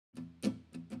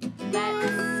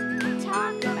Let's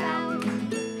talk about.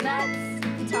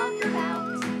 Let's talk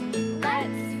about.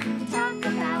 Let's talk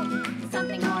about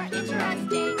something more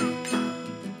interesting.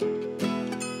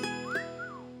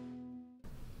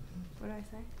 What do I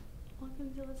say?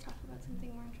 Welcome to Let's Talk About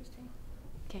Something More Interesting.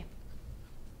 Okay.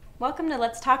 Welcome to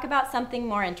Let's Talk About Something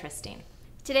More Interesting.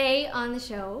 Today on the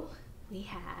show, we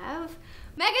have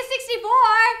Mega64!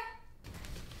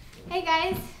 Hey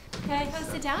guys. Okay. Go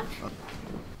sit down.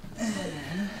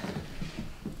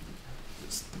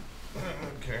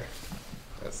 Okay.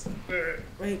 That's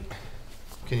Wait.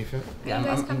 Can you fit? Are you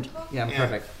guys comfortable? Yeah, I'm Yeah.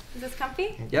 perfect. Is this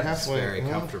comfy? Yep. Halfway. Very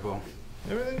Well, comfortable.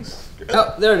 Everything's good.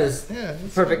 Oh, there it is. Yeah.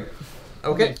 It's Perfect.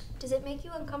 Okay. Does it make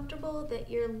you uncomfortable that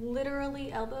you're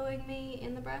literally elbowing me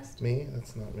in the breast? Me?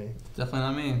 That's not me. Definitely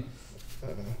not me.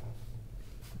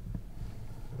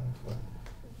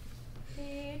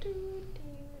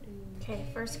 Okay,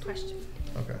 first question.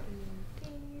 Okay.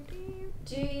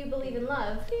 Do you believe in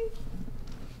love?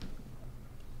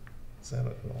 Is that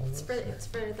it? It's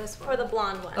for this one. For the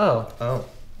blonde one. Oh. Oh.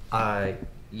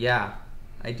 Yeah.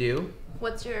 I do.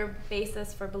 What's your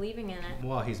basis for believing in it?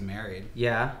 Well, he's married.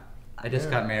 Yeah. I just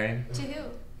Yeah. got married. To who?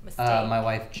 Mistake. My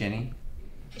wife, Jenny.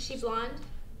 Is she blonde?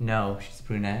 No, she's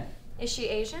brunette. Is she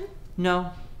Asian?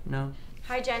 No.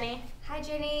 Hi, Jenny. Hi,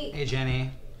 Jenny. Hey,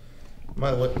 Jenny.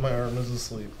 My arm is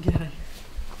asleep. Get out.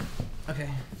 Okay.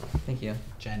 Thank you.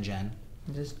 Jen.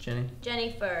 Just Jenny.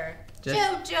 Jennifer.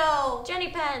 Jojo. Jenny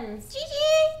Pens.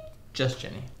 Gigi. Just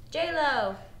Jenny.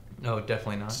 J-Lo. No,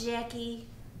 definitely not. Jackie.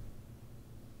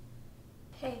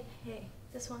 Hey,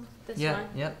 this one. This yeah. one.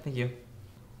 Yeah. Thank you.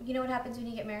 You know what happens when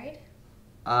you get married?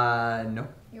 No.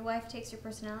 Your wife takes your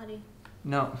personality.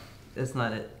 No. That's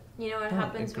not it. You know what Oh,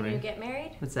 happens when you agree. get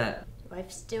married? What's that? Your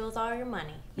wife steals all your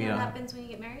money. You know Yeah. what happens when you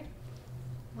get married?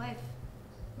 Wife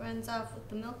runs off with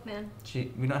the milkman.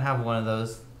 We don't have one of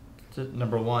those.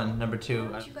 Number one. Number two.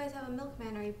 Why don't you guys have a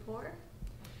milkman? Are you poor?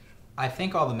 I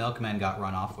think all the milkmen got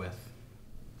run off with.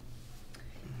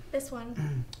 This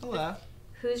one. Hello.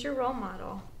 Who's your role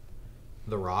model?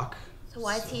 The Rock. So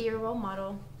why is he your role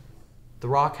model? The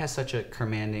Rock has such a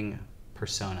commanding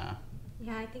persona.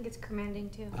 Yeah, I think it's commanding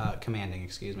too. Commanding,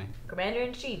 excuse me.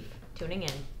 Commander-in-Chief, tuning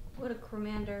in. What a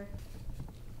commander.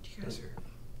 You guys are...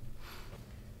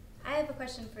 I have a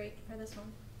question for this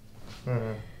one.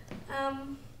 Uh-huh.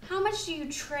 How much do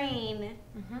you train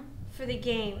for the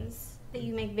games that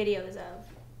you make videos of?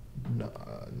 No,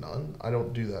 none. I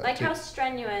don't do that. Like how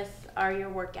strenuous are your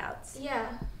workouts?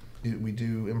 Yeah. We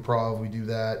do improv. We do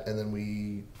that, and then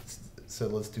we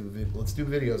said let's do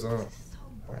videos. I don't know. So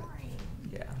boring.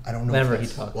 Yeah. I don't know. Whenever if he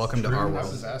that's talks. Welcome to true. our I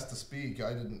world. was asked to speak.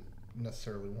 I didn't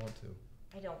necessarily want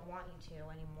to. I don't want you to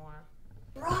anymore.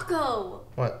 Rocco!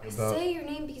 What I about? say your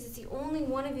name because it's the only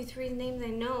one of you three's names I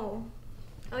know.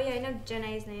 Oh yeah, I know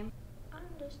Jenna's name. I'm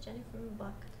just Jenny from the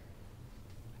block.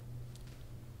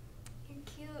 You're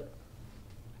cute.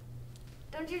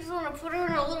 Don't you just want to put her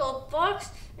in a little box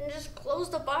and just close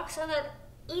the box and then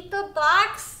eat the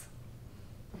box?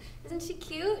 Isn't she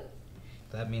cute?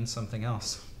 That means something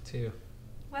else, too.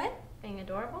 What? Being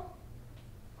adorable?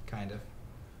 Kind of.